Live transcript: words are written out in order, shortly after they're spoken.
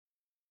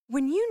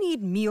When you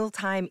need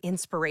mealtime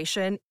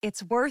inspiration,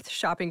 it's worth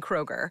shopping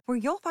Kroger, where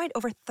you'll find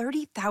over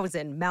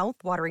 30,000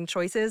 mouth-watering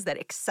choices that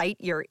excite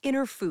your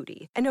inner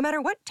foodie. And no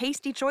matter what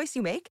tasty choice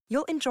you make,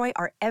 you'll enjoy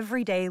our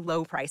everyday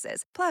low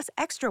prices, plus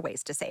extra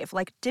ways to save,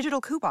 like digital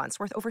coupons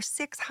worth over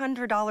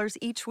 $600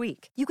 each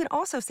week. You can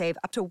also save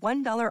up to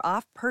 $1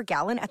 off per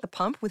gallon at the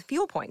pump with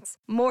fuel points.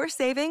 More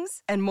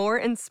savings and more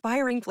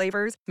inspiring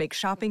flavors make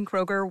shopping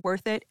Kroger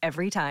worth it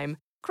every time.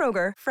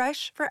 Kroger,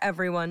 fresh for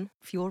everyone.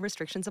 Fuel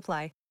restrictions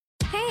apply.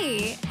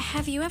 Hey,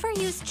 have you ever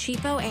used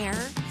Cheapo Air?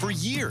 For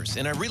years,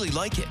 and I really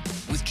like it.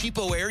 With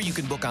Cheapo Air, you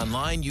can book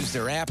online, use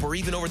their app, or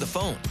even over the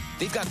phone.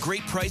 They've got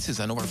great prices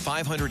on over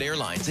 500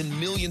 airlines and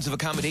millions of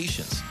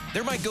accommodations.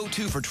 They're my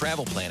go-to for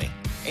travel planning.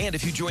 And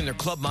if you join their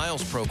Club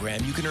Miles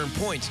program, you can earn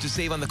points to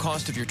save on the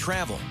cost of your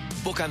travel.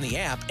 Book on the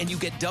app, and you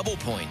get double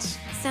points.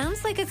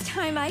 Sounds like it's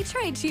time I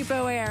tried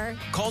Cheapo Air.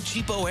 Call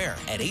Cheapo Air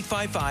at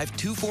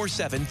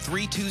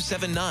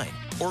 855-247-3279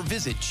 or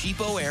visit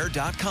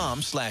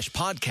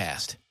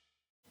cheapoair.com/podcast.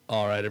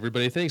 All right,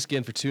 everybody. Thanks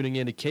again for tuning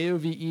in to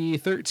KOVE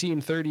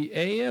 1330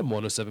 AM,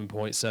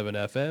 107.7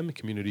 FM,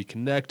 Community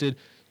Connected.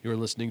 You're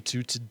listening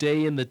to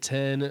Today in the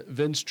 10.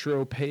 Vince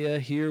Tropea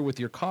here with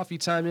your Coffee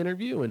Time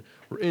interview. And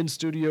we're in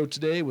studio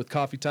today with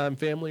Coffee Time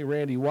family,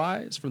 Randy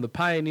Wise from the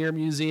Pioneer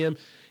Museum,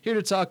 here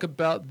to talk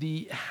about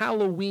the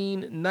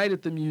Halloween Night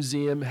at the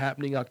Museum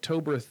happening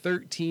October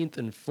 13th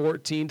and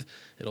 14th.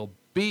 It'll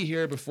be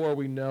here before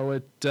we know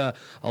it. A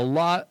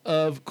lot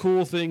of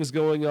cool things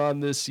going on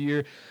this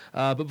year.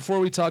 But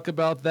before we talk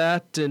about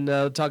that and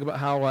talk about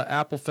how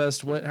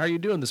Applefest went, how are you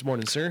doing this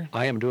morning, sir?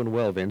 I am doing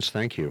well, Vince.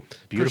 Thank you.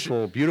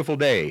 Beautiful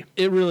day.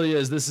 It really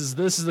is. This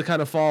is the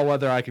kind of fall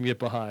weather I can get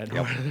behind.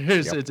 Yep.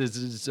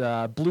 It's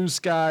blue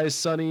skies,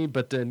 sunny,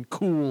 but then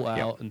cool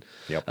out. And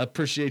I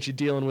appreciate you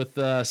dealing with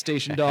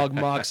station dog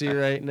Moxie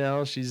right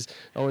now. She's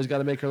always got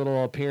to make her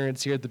little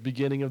appearance here at the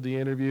beginning of the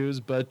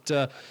interviews. But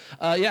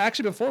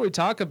actually, before we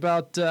talk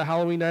about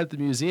Halloween Night at the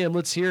Museum,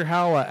 let's hear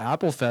how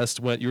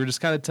Applefest went. You were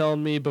just kind of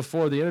telling me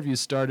before the interview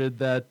started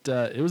that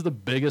it was the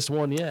biggest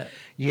one yet.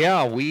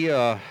 Yeah, we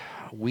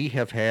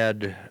have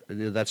had,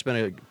 that's been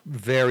a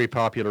very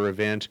popular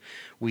event.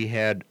 We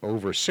had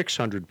over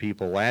 600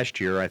 people last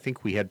year. I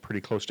think we had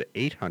pretty close to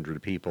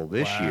 800 people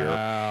this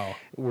year.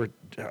 We're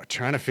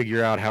trying to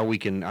figure out how we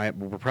can,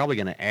 we're probably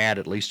going to add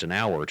at least an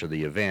hour to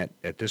the event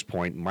at this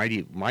point. Might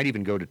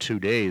even go to 2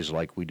 days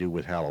like we do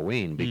with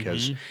Halloween,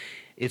 because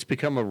it's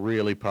become a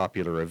really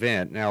popular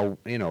event. Now,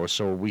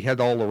 so we had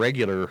all the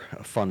regular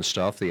fun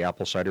stuff. The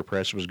apple cider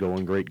press was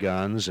going great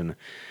guns, and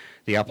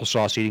the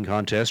applesauce eating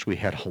contest, we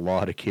had a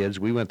lot of kids.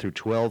 We went through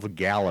 12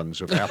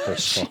 gallons of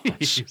applesauce.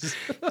 It's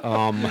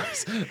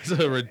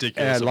a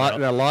ridiculous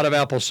amount. A lot of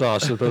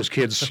applesauce that those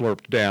kids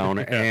slurped down,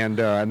 and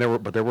there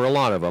were a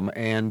lot of them.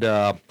 And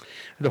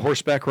the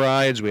horseback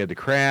rides, we had the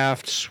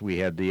crafts, we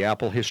had the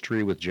apple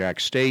history with Jack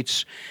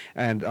States,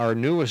 and our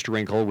newest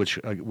wrinkle, which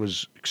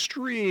was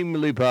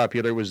extremely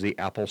popular, was the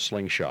apple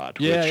slingshot.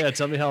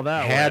 Tell me how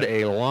that had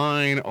a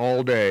line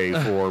all day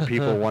for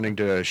people wanting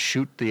to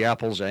shoot the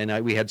apples,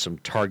 and we had some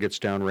targets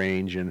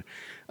downrange, and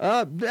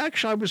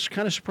actually I was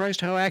kind of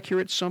surprised how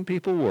accurate some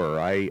people were.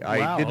 I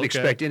didn't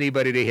expect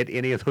anybody to hit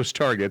any of those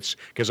targets,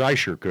 because I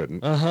sure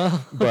couldn't.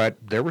 But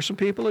there were some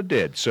people that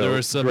did. So there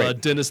were some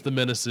Dennis the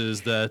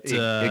Menaces that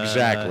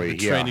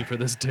training for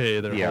this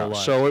day their whole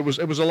life. So it was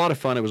a lot of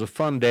fun. It was a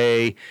fun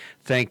day.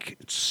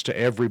 Thanks to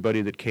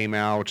everybody that came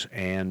out,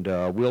 and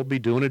we'll be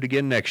doing it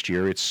again next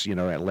year. It's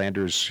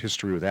Lander's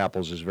history with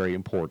apples is very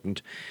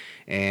important.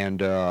 And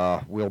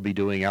we'll be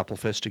doing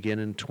Applefest again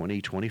in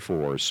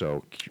 2024,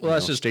 so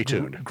that's just stay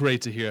tuned.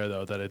 Great to hear,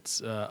 though, that it's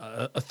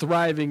a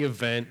thriving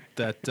event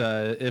that,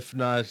 if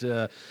not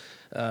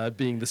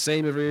being the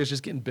same every year, is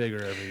just getting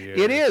bigger every year.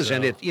 It is,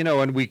 and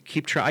and we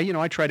keep trying.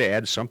 I try to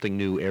add something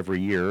new every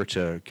year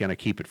to kind of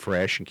keep it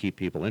fresh and keep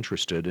people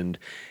interested.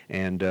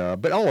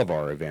 But all of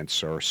our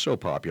events are so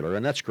popular,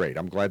 and that's great.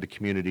 I'm glad the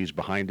community's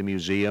behind the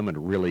museum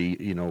and really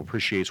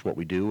appreciates what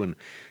we do and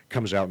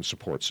comes out and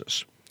supports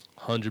us.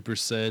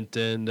 100%,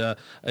 and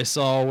I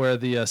saw where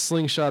the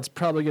slingshot's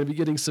probably going to be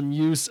getting some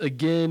use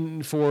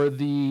again for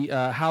the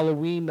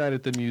Halloween Night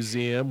at the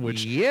Museum,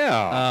 which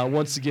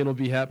once again will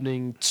be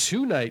happening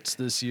 2 nights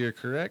this year,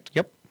 correct?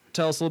 Yep.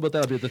 Tell us a little bit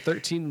about that. It'll be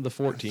the 13th and the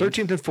 14th.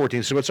 13th and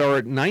 14th. So it's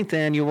our 9th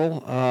annual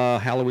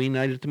Halloween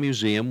Night at the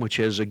Museum, which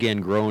has, again,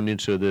 grown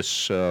into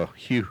this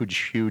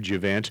huge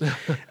event.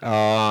 It's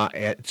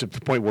at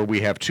the point where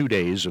we have 2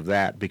 days of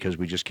that because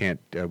we just can't,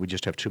 we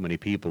just have too many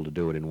people to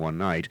do it in one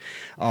night.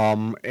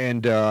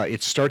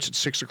 It starts at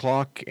 6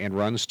 o'clock and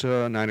runs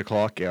to 9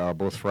 o'clock,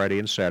 both Friday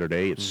and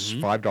Saturday. It's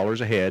 $5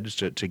 a head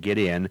to get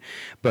in.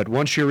 But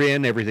once you're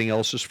in, everything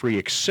else is free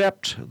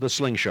except the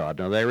slingshot.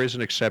 Now, there is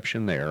an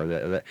exception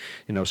there.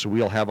 So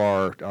we'll have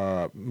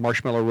our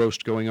marshmallow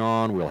roast going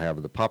on. We'll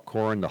have the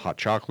popcorn, the hot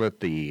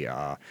chocolate, the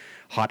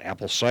hot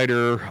apple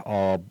cider,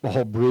 all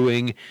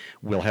brewing.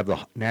 We'll have the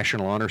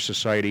National Honor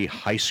Society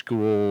high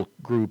school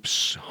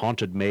group's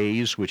Haunted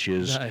Maze, which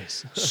is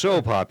Nice.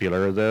 so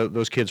popular.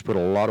 Those kids put a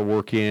lot of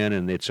work in,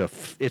 and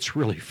it's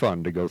really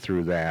fun to go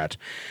through that.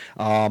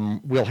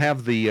 We'll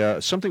have the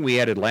something we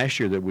added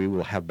last year that we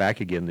will have back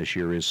again this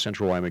year is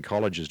Central Wyoming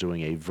College is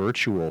doing a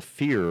virtual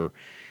fear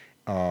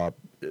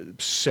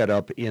set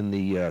up in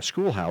the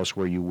schoolhouse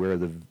where you wear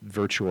the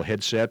virtual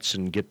headsets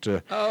and get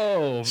to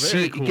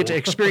get to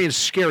experience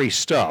scary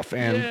stuff.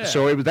 And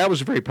so that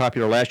was very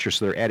popular last year.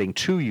 So they're adding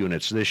 2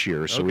 units this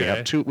year. So we'll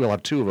have 2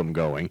 of them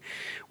going,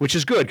 which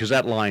is good because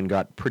that line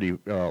got pretty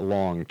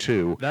long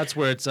too. That's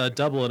where it's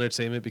double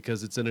entertainment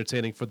because it's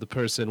entertaining for the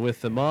person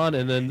with them on,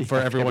 and then for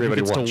everyone who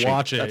gets to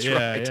watch it. That's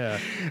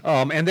right.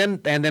 And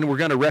then we're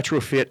going to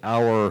retrofit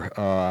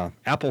our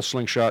Apple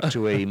slingshot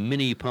to a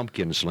mini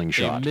pumpkin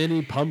slingshot. A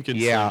mini pumpkin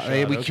slingshot.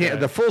 Yeah, we can't.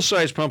 The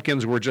full-size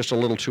pumpkins were just a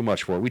little too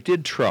much for it. We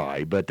did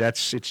try, but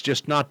it's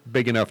just not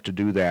big enough to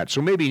do that.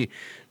 So maybe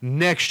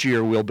next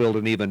year we'll build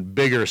an even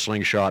bigger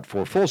slingshot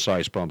for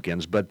full-size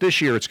pumpkins. But this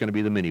year it's going to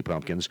be the mini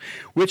pumpkins,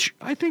 which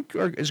I think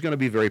is going to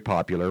be very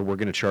popular. We're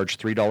going to charge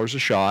 $3 a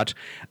shot.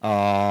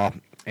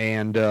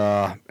 And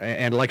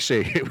like I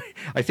say,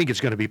 I think it's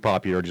going to be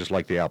popular just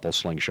like the Apple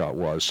slingshot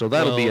was. So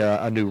that'll be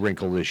a new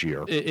wrinkle this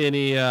year.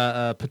 Any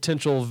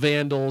potential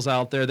vandals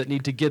out there that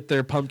need to get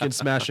their pumpkin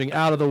smashing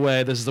out of the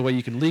way, this is the way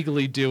you can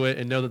legally do it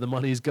and know that the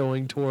money's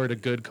going toward a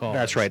good cause.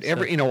 That's right.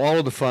 All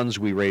of the funds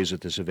we raise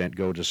at this event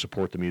go to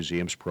support the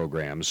museum's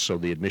programs. So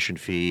the admission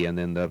fee and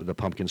then the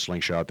pumpkin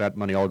slingshot, that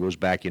money all goes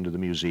back into the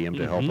museum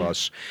to help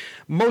us,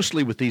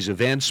 mostly with these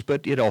events,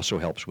 but it also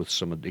helps with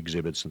some of the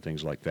exhibits and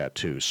things like that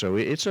too. So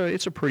it's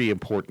a pretty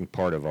important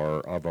part of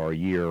our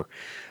year.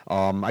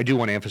 I do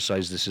want to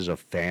emphasize this is a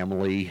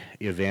family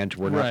event.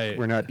 We're not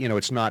we're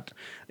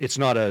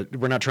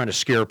not trying to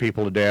scare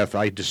people to death.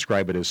 I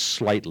describe it as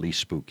slightly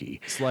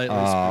spooky.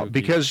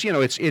 Because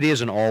it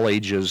is an all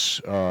ages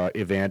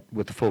event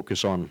with the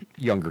focus on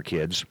younger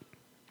kids.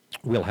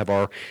 We'll have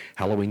our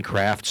Halloween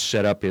crafts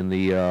set up in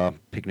the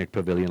picnic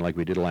pavilion like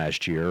we did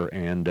last year,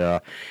 and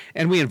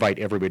we invite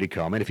everybody to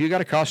come. And if you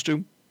got a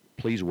costume,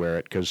 please wear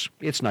it because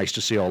it's nice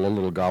to see all the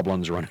little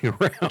goblins running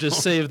around.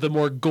 Just save the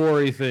more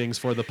gory things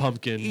for the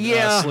pumpkin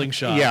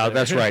slingshot. Yeah,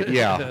 that's right.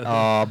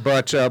 Yeah,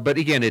 but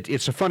again,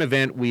 it's a fun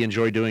event. We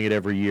enjoy doing it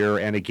every year,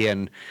 and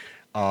again,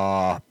 there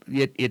are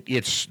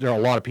a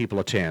lot of people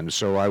attend,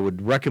 so I would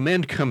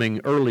recommend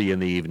coming early in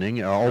the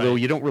evening, although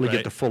you don't really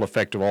get the full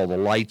effect of all the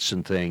lights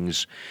and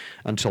things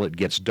until it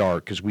gets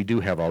dark, because we do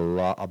have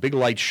a big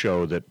light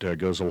show that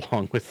goes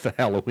along with the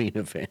Halloween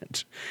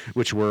event,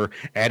 which we're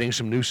adding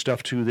some new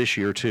stuff to this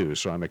year too,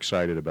 so I'm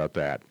excited about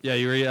that. Yeah,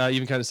 you were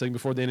even kind of saying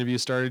before the interview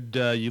started,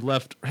 you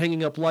left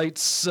hanging up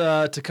lights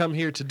to come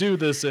here to do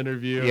this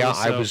interview. Yeah,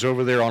 I was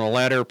over there on a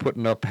ladder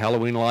putting up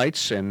Halloween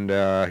lights and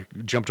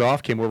jumped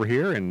off, came over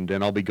here, and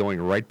then I'll be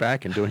going right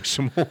back and doing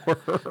some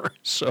more.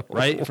 So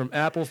right from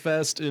Apple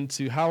Fest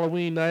into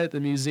Halloween night at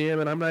the museum,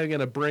 and I'm not even going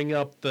to bring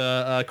up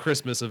the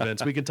Christmas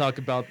events. We can talk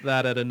about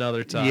that at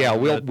another time. Yeah,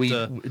 we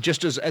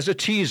just as a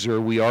teaser,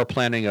 we are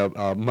planning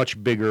a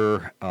much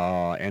bigger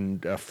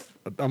and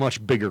a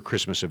much bigger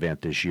Christmas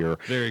event this year.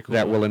 Very cool.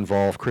 That will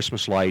involve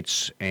Christmas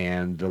lights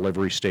and the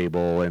livery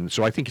stable, and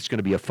so I think it's going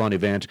to be a fun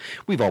event.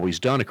 We've always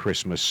done a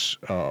Christmas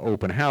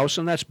open house,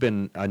 and that's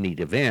been a neat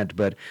event,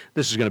 but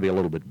this is going to be a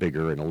little bit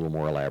bigger and a little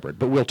more elaborate.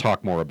 But we'll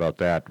talk more about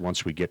that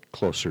once we get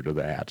closer to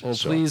that. Well,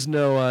 please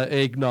no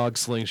eggnog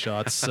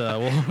slingshots.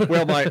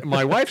 Well,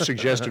 my wife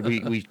suggested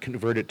we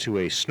convert it to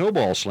a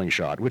snowball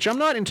slingshot, which I'm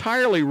not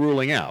entirely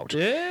ruling out.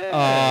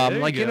 Yeah,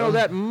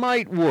 that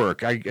might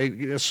work.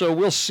 So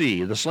we'll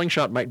see. The slingshot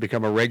might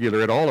become a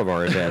regular at all of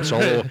our events,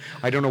 although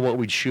I don't know what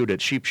we'd shoot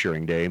at sheep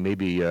shearing day.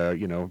 Maybe,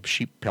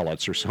 sheep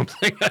pellets or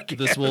something.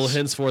 This will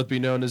henceforth be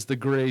known as the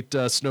great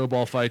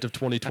snowball fight of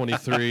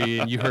 2023,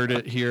 and you heard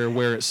it here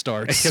where it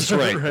starts. That's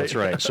right. That's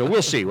right. So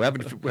we'll see. We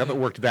haven't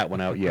worked that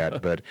one out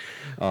yet, but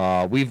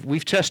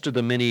we've tested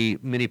the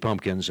mini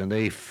pumpkins, and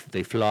they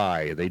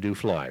fly. They do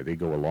fly. They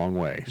go a long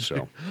way.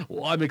 So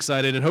well, I'm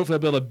excited, and hopefully I'll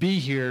be able to be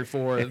here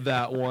for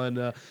that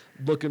one.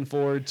 Looking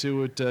forward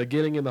to it,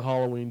 getting in the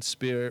Halloween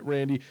spirit.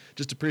 Randy,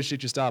 just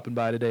appreciate you stopping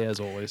by today, as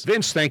always.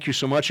 Vince, thank you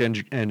so much, and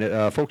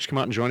folks, come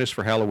out and join us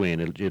for Halloween.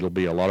 It'll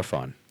be a lot of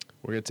fun.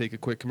 We're going to take a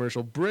quick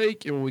commercial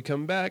break, and when we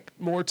come back,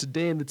 more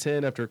Today in the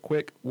 10 after a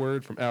quick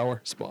word from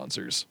our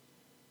sponsors.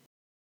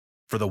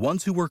 For the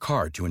ones who work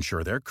hard to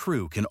ensure their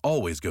crew can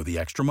always go the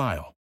extra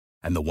mile,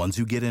 and the ones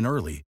who get in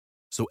early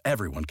so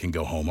everyone can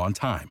go home on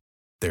time,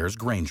 there's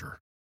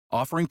Grainger,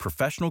 offering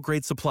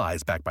professional-grade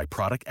supplies backed by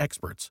product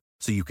experts,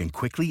 so you can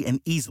quickly and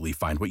easily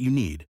find what you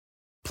need.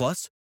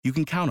 Plus, you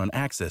can count on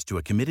access to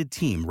a committed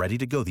team ready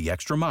to go the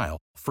extra mile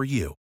for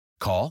you.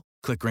 Call,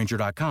 click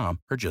Grainger.com,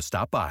 or just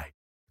stop by.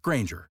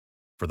 Grainger,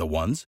 for the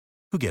ones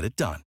who get it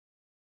done.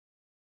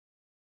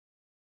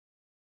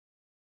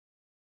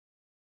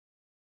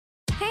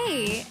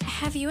 Hey,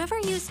 have you ever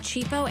used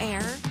Cheapo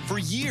Air? For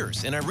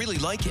years, and I really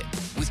like it.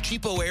 With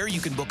Cheapo Air,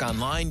 you can book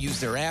online, use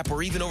their app,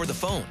 or even over the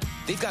phone.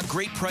 They've got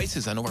great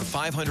prices on over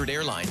 500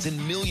 airlines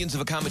and millions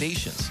of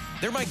accommodations.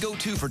 They're my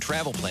go-to for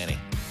travel planning.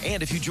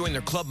 And if you join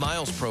their Club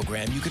Miles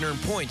program, you can earn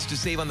points to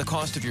save on the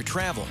cost of your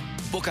travel.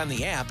 Book on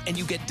the app and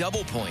you get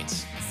double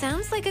points.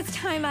 Sounds like it's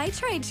time I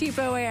tried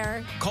Cheapo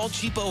Air. Call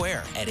Cheapo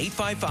Air at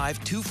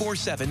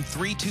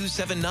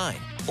 855-247-3279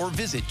 or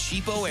visit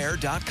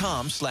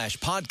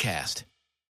cheapoair.com/podcast.